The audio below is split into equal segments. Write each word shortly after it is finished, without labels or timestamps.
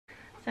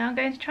So I'm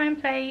going to try and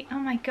play. Oh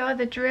my god,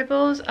 the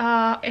dribbles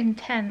are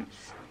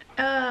intense.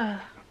 Ugh,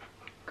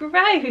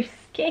 gross.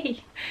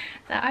 Key.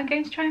 So I'm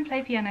going to try and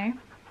play piano,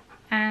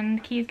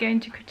 and Key's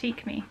going to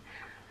critique me.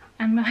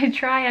 And by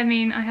try, I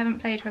mean I haven't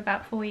played for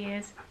about 4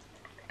 years.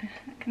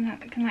 Can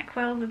that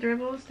quell the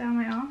dribbles down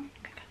my arm?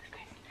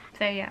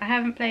 So yeah, I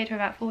haven't played for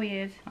about 4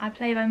 years. I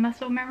play by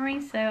muscle memory,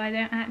 so I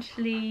don't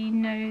actually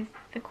know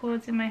the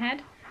chords in my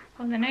head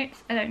or the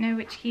notes. I don't know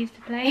which keys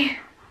to play.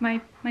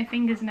 My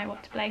fingers know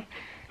what to play.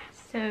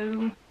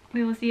 So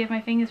we will see if my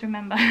fingers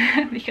remember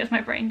because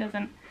my brain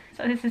doesn't.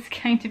 So this is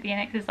going to be an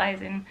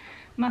exercise in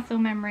muscle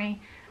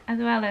memory as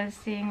well as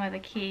seeing whether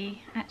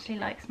Key actually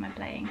likes my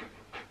playing.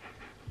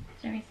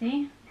 Shall we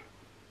see?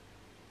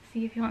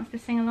 See if he wants to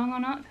sing along or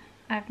not.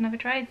 I've never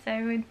tried, so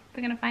we're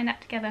going to find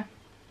out together.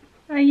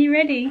 Are you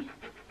ready?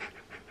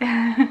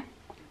 Can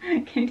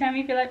you tell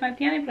me if you like my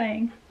piano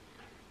playing?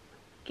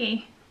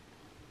 Key.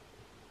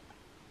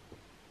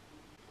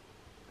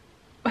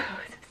 Oh,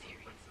 so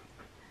serious.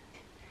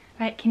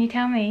 Right, can you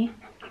tell me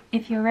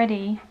if you're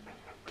ready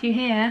to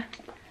hear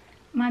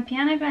my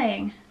piano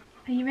playing?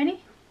 Are you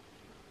ready?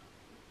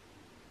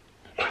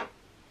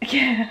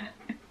 Yeah,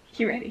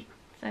 you ready?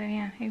 So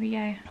yeah, here we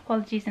go.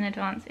 Apologies in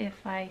advance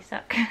if I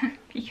suck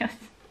because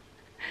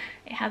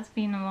it has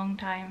been a long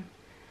time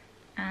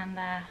and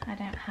I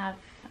don't have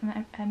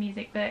a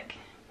music book.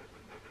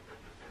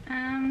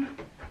 So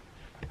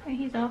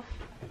he's off.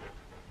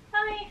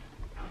 Bye!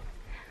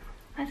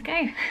 Let's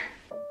go!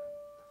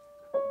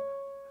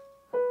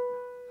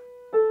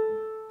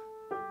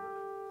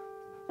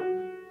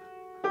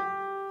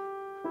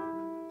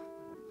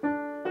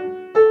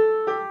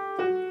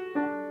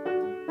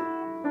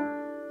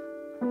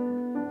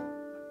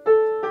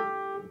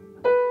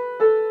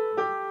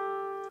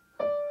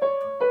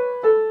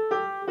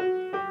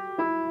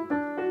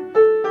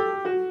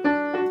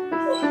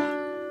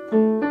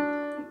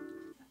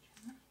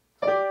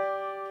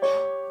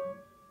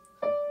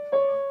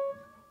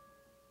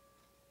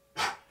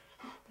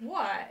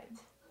 What?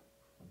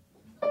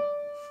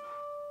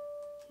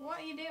 What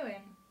are you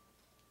doing?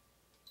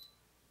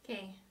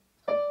 Okay.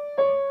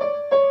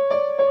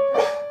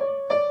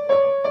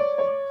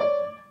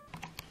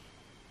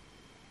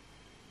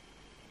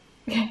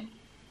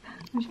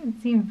 I should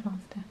have seen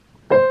faster.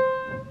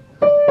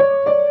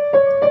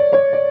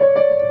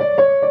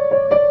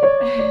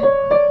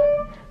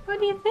 What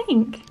do you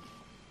think?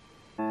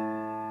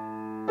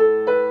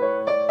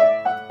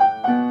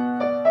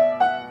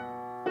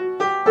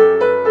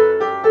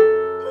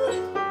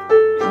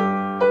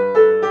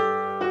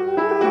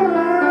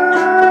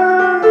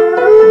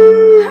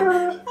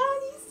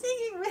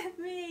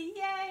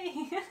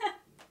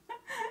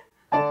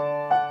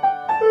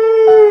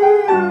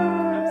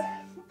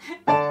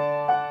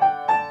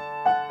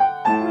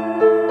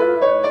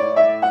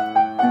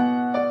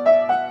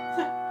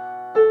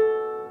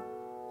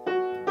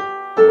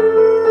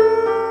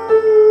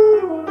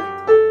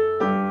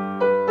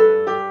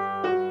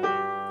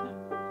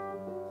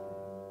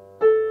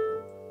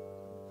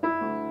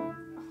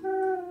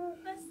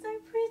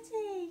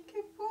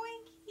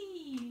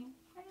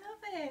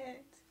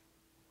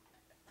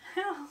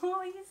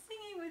 Oh, you're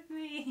singing with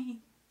me.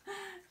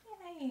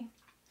 Yay.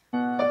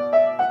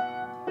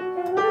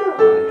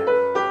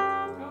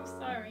 Oh,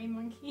 sorry,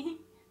 monkey.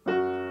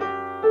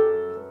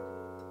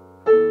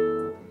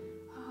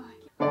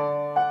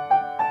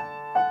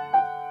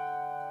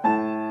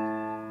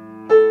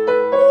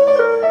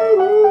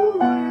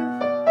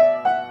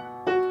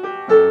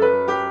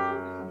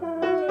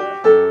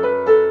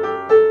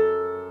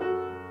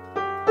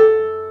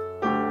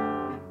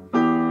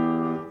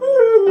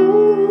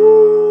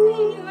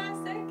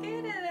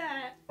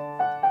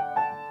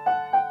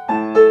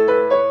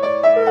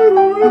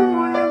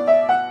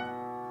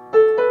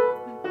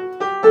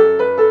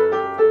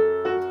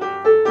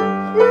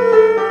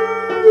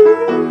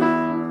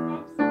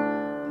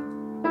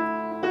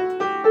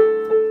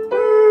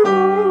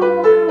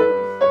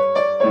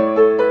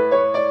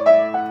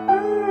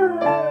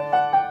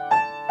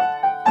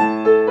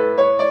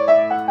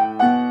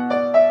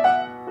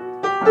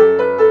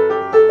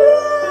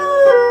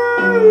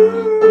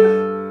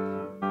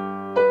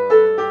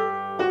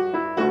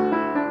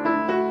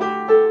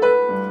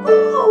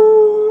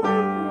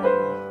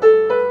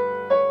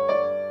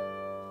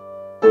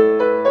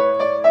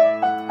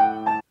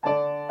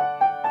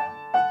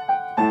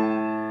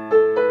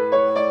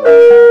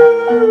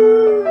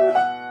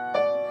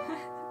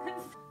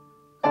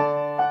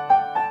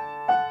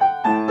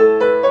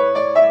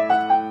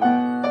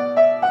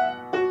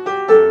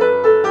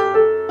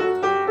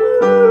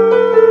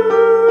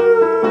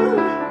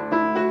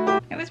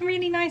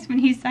 When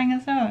he sang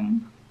a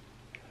song.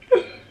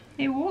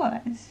 It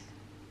was.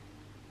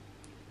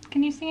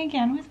 Can you sing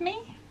again with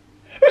me?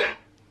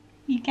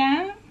 You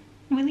can?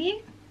 Will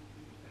you?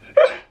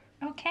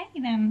 Okay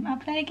then, I'll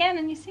play again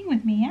and you sing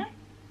with me, yeah?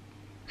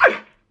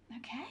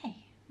 Okay,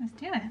 let's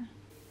do it.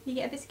 You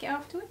get a biscuit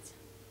afterwards?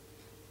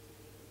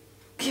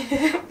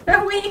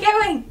 Oh, where are you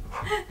going?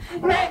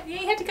 No,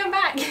 you have to come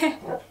back.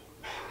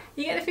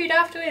 You get the food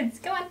afterwards,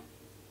 come on.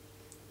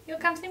 You'll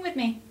come sing with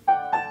me.